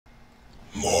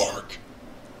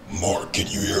can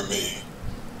you hear me?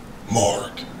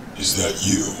 Mark, is that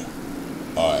you?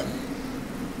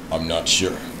 I'm not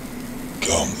sure.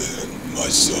 Come then, my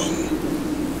son.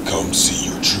 Come see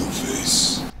your true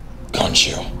face.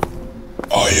 Concho.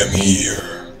 I am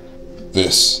here.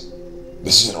 This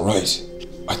isn't right.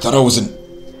 I thought I was in...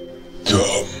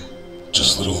 Come,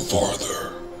 just a little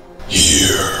farther.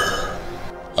 Here.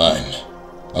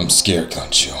 I'm scared,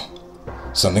 Concho.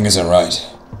 Something isn't right.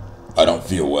 I don't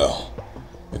feel well.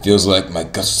 It feels like my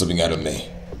guts are slipping out of me.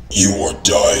 You are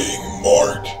dying,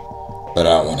 Mark. But I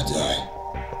don't want to die.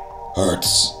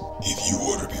 Hurts. If you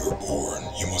are to be reborn,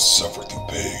 you must suffer through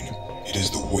pain. It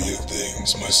is the way of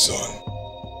things, my son.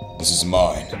 This is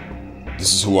mine.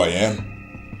 This is who I am.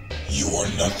 You are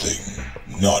nothing.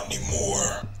 Not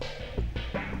anymore.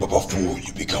 But before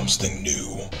you become something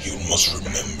new, you must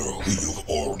remember who you've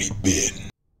already been.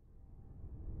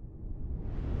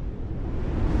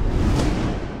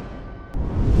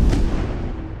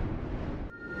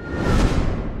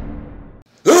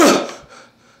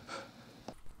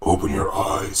 Open your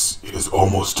eyes. It is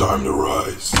almost time to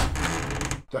rise.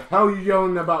 The hell you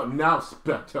yelling about now,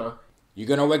 Spectre? You're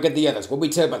gonna wake up the others. What we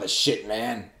tell about this shit,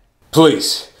 man?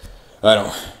 Please. Where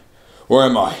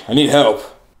am I? I need help.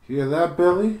 Hear that,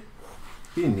 Billy?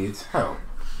 He needs help.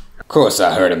 Of course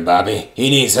I heard him, Bobby. He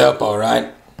needs help,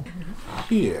 alright?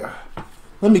 Here.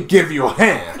 Let me give you a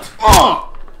hand.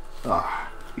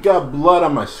 You got blood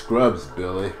on my scrubs,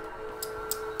 Billy.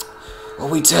 What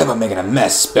we tell about making a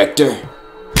mess, Spectre?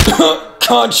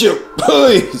 Concho,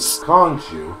 please!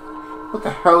 Kongshu? What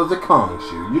the hell is a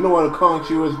Kongshu? You know what a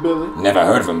Kongshu is, Billy? Never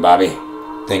heard of him, Bobby.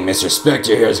 Think Mr.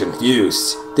 Spectre here is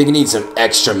confused. Think he needs some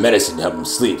extra medicine to help him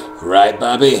sleep. Right,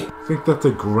 Bobby? I think that's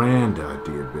a grand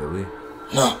idea, Billy.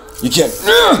 No, you can't.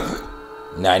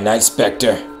 Night-night,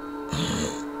 Spectre.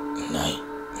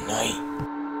 Night-night.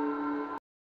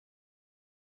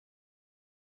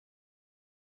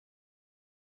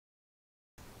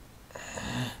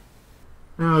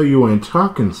 Now you ain't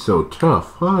talking so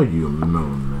tough, are you,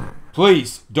 Moon Man?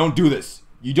 Please, don't do this.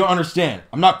 You don't understand.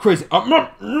 I'm not crazy. I'm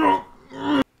not...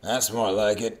 That's more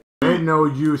like it. Ain't no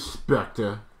use,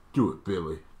 Spectre. Do it,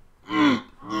 Billy.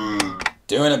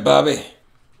 Doing it, Bobby.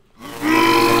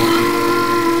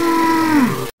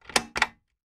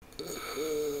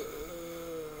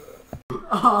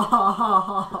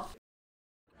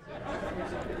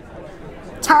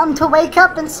 Time to wake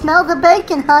up and smell the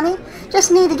bacon, honey.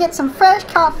 Just need to get some fresh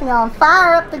coffee on,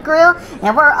 fire up the grill,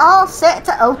 and we're all set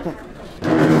to open.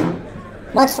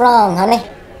 What's wrong, honey?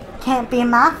 Can't be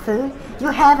my food. You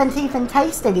haven't even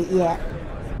tasted it yet.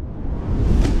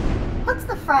 What's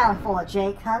the frown for,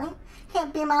 Jake, honey?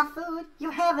 Can't be my food.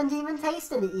 You haven't even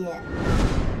tasted it yet.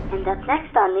 And up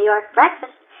next on New York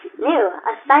Breakfast, new,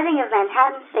 a sighting of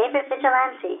Manhattan's favorite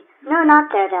vigilante. No,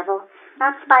 not Daredevil,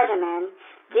 not Spider-Man.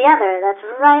 The other, that's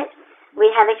right. We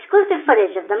have exclusive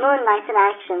footage of the Moon Knight in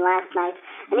action last night.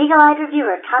 An eagle-eyed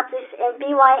reviewer caught this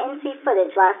BYNC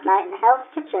footage last night in Hell's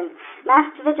Kitchen.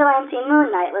 Masked vigilante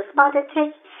Moon Knight was spotted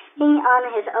taking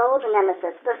on his old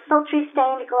nemesis, the sultry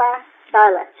stained glass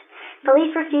Scarlet.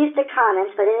 Police refused to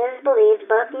comment, but it is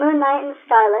believed both Moon Knight and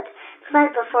Scarlet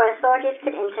fled before authorities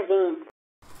could intervene.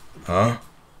 Huh?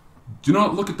 Do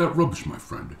not look at that rubbish, my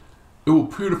friend. It will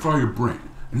purify your brain,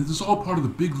 and it is all part of the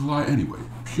big lie anyway.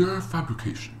 Pure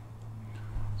fabrication.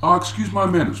 Excuse my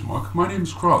manners, Mark. My name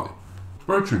is Crawley.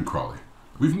 Bertrand Crawley.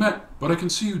 We've met, but I can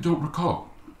see you don't recall.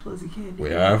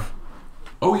 We have?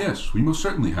 Oh yes, we most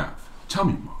certainly have. Tell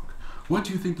me, Mark, what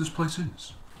do you think this place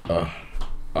is? A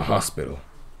hospital.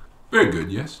 Very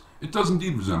good, yes. It does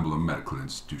indeed resemble a medical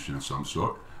institution of some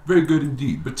sort. Very good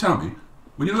indeed. But tell me,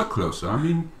 when you look closer, I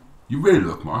mean, you really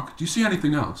look, Mark, do you see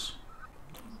anything else?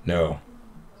 No.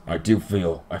 I do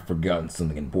feel I've forgotten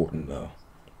something important, though.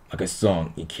 Like a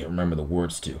song you can't remember the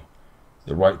words to.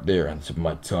 They're right there on the tip of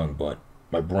my tongue, but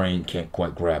my brain can't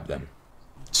quite grab them.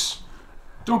 Tss.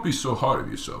 Don't be so hard on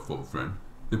yourself, old friend.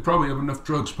 They probably have enough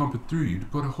drugs pumping through you to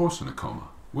put a horse in a coma,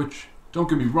 which, don't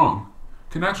get me wrong,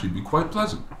 can actually be quite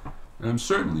pleasant, and I'm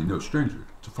certainly no stranger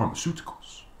to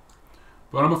pharmaceuticals.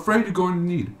 But I'm afraid you're going to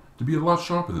need to be a lot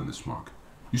sharper than this, Mark.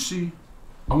 You see,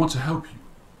 I want to help you.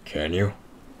 Can you?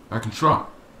 I can try,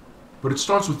 but it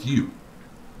starts with you.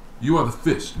 You are the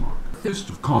fist, Mark. The fist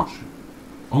of caution.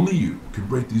 Only you can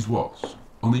break these walls.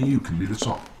 Only you can lead us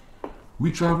all.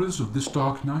 We travelers of this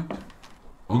dark night,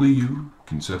 only you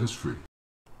can set us free.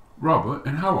 Robert,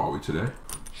 and how are we today?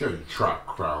 Show your trot,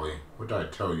 Crowley. What did I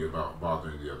tell you about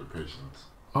bothering the other patients?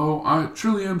 Oh, I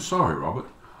truly am sorry, Robert.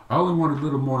 I only wanted a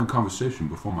little morning conversation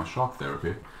before my shock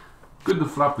therapy. Good to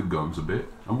flap the gums a bit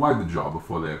and wag the jaw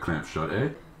before they are clamped shut, eh?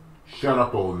 Shut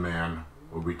up, old man.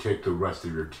 or we take the rest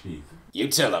of your teeth. You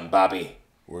tell him, Bobby.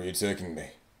 Where are you taking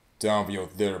me? Down for your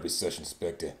therapy session,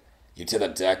 Spectre. You tell the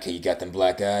doctor you got them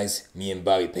black eyes. Me and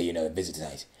Bobby pay you another visit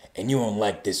tonight. And you won't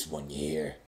like this one, you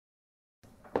hear?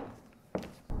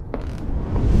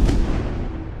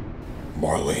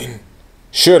 Marlene?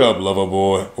 Shut up, lover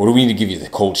boy, or do we need to give you the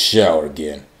cold shower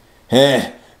again?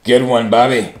 Good one,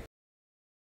 Bobby.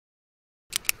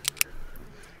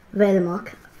 Well,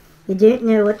 Mark, you don't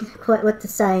know quite what to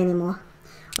say anymore.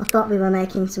 I thought we were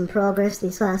making some progress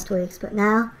these last weeks, but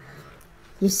now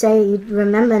you say you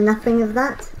remember nothing of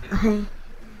that? I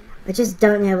just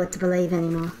don't know what to believe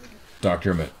anymore.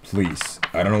 Dr. Emmett, please.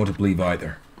 I don't know what to believe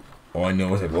either. All I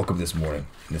know is I woke up this morning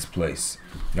in this place,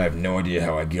 and I have no idea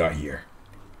how I got here.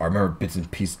 I remember bits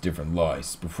and pieces of different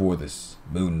lies. Before this,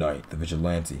 Moon Knight, the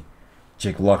vigilante,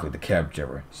 Jake Lockley, the cab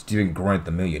driver, Stephen Grant,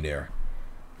 the millionaire.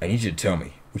 I need you to tell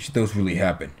me, which of those really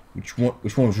happened? Which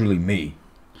one was really me?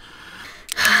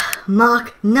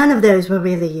 Mark, none of those were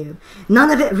really you. None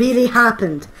of it really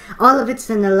happened. All of it's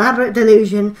an elaborate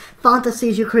delusion,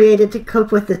 fantasies you created to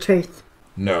cope with the truth.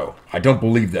 No, I don't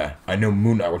believe that. I know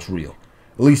Moon Knight was real.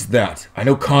 At least that. I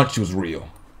know Conch was real.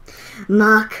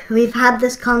 Mark, we've had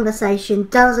this conversation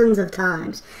dozens of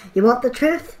times. You want the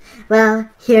truth? Well,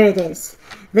 here it is.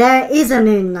 There is a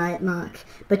Moon Knight, Mark,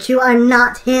 but you are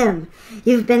not him.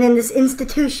 You've been in this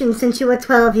institution since you were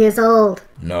 12 years old.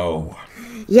 No.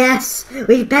 Yes,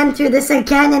 we've been through this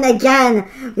again and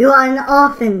again. You are an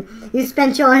orphan. You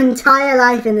spent your entire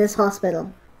life in this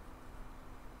hospital.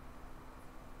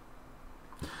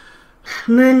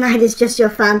 Moon Knight is just your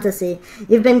fantasy.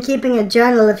 You've been keeping a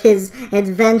journal of his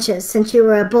adventures since you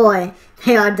were a boy.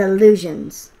 They are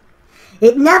delusions.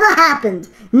 It never happened.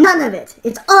 None of it.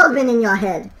 It's all been in your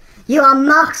head. You are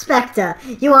Mark Spector.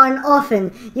 You are an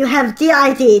orphan. You have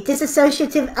DID,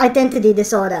 dissociative identity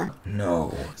disorder.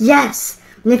 No. Yes.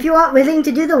 And if you aren't willing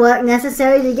to do the work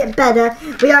necessary to get better,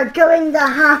 we are going to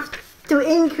have to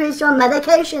increase your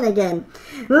medication again.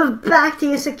 Move back to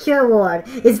your secure ward.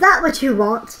 Is that what you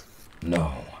want?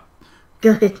 No.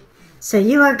 Good. So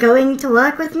you are going to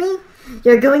work with me?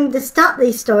 You're going to stop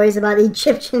these stories about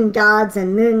Egyptian gods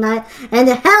and Moon Knight and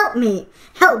help me.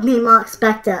 Help me, Mark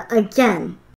Spector,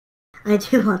 again. I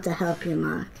do want to help you,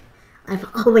 Mark. I've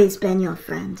always been your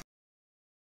friend.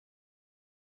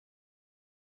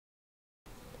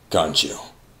 Concho,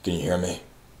 can you hear me?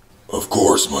 Of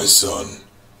course, my son.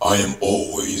 I am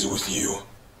always with you.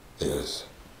 Is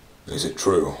it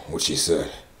true what she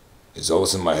said? Is all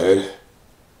this in my head?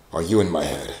 Are you in my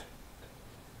head?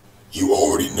 You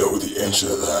already know the answer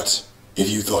to that. If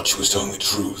you thought she was telling the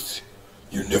truth,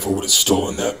 you never would have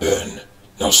stolen that pen.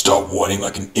 Now stop whining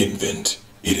like an infant.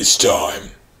 It is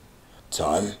time.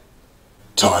 Time?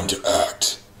 Time to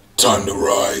act. Time to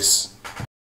rise.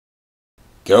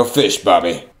 Go fish,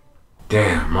 Bobby.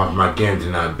 Damn, off my game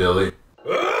tonight, Billy.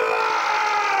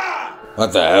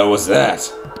 What the hell was that?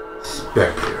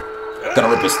 Spectre. Gonna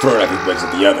rip his throat out if he wakes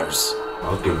up the others.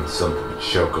 I'll give him something to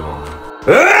choke on.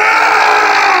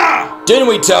 Didn't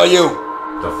we tell you?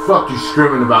 The fuck you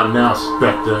screaming about now,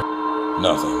 Spectre?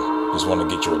 Nothing. Just want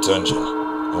to get your attention.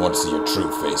 I want to see your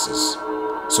true faces.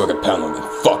 So I can pound on the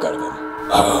fuck out of him.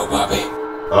 Oh, Bobby.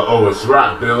 Uh-oh, it's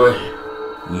right, Billy.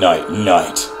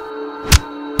 Night.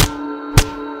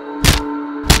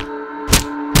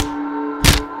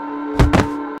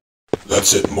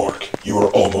 That's it, Mark. You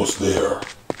are almost there.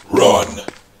 Run!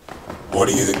 Why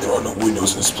do you think there are no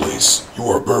windows in this place? You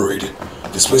are buried.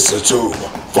 This place is a tomb.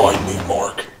 Find me,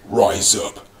 Mark. Rise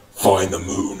up. Find the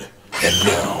moon. And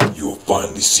now you will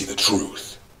finally see the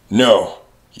truth. No.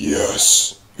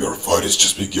 Yes. Your fight has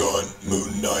just begun,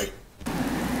 Moon Knight.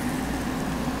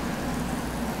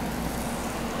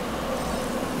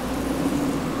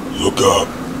 Look up.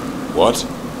 What?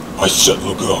 I said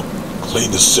look up. Clean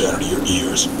the sand out of your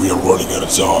ears. We are running out of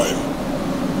time.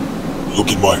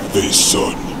 Look in my face,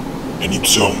 son. And you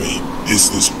tell me, is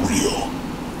this real?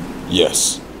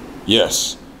 Yes.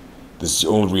 This is the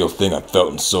only real thing I've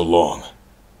felt in so long.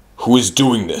 Who is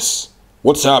doing this?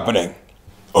 What's happening?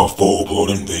 A full-blown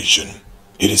invasion.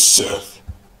 It is Seth.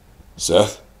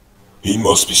 Seth? He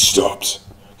must be stopped.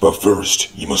 But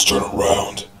first, you must turn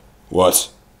around.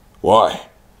 What? Why?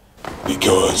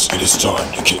 Because it is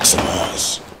time to kick some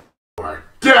ass.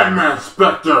 Dead man,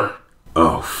 Spectre!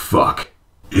 Oh, fuck.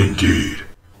 Indeed.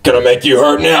 Gonna make you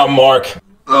hurt now, Mark.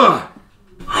 Ugh!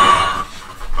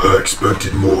 I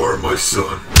expected more, my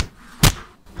son.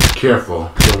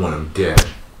 Careful, don't want him dead.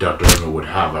 Dr. Emmett would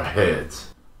have our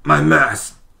heads. My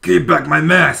mask! Give back my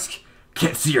mask!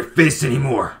 Can't see your face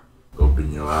anymore.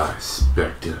 Open your eyes,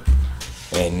 Spectre.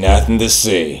 Ain't nothing to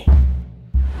see.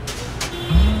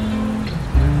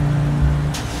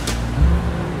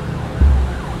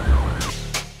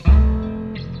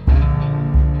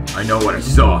 know what I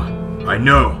saw. I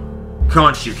know.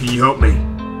 Khonshu, can you help me?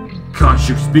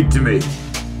 Khonshu, speak to me.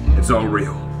 It's all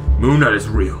real. Moon Knight is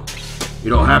real.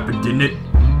 It all happened, didn't it?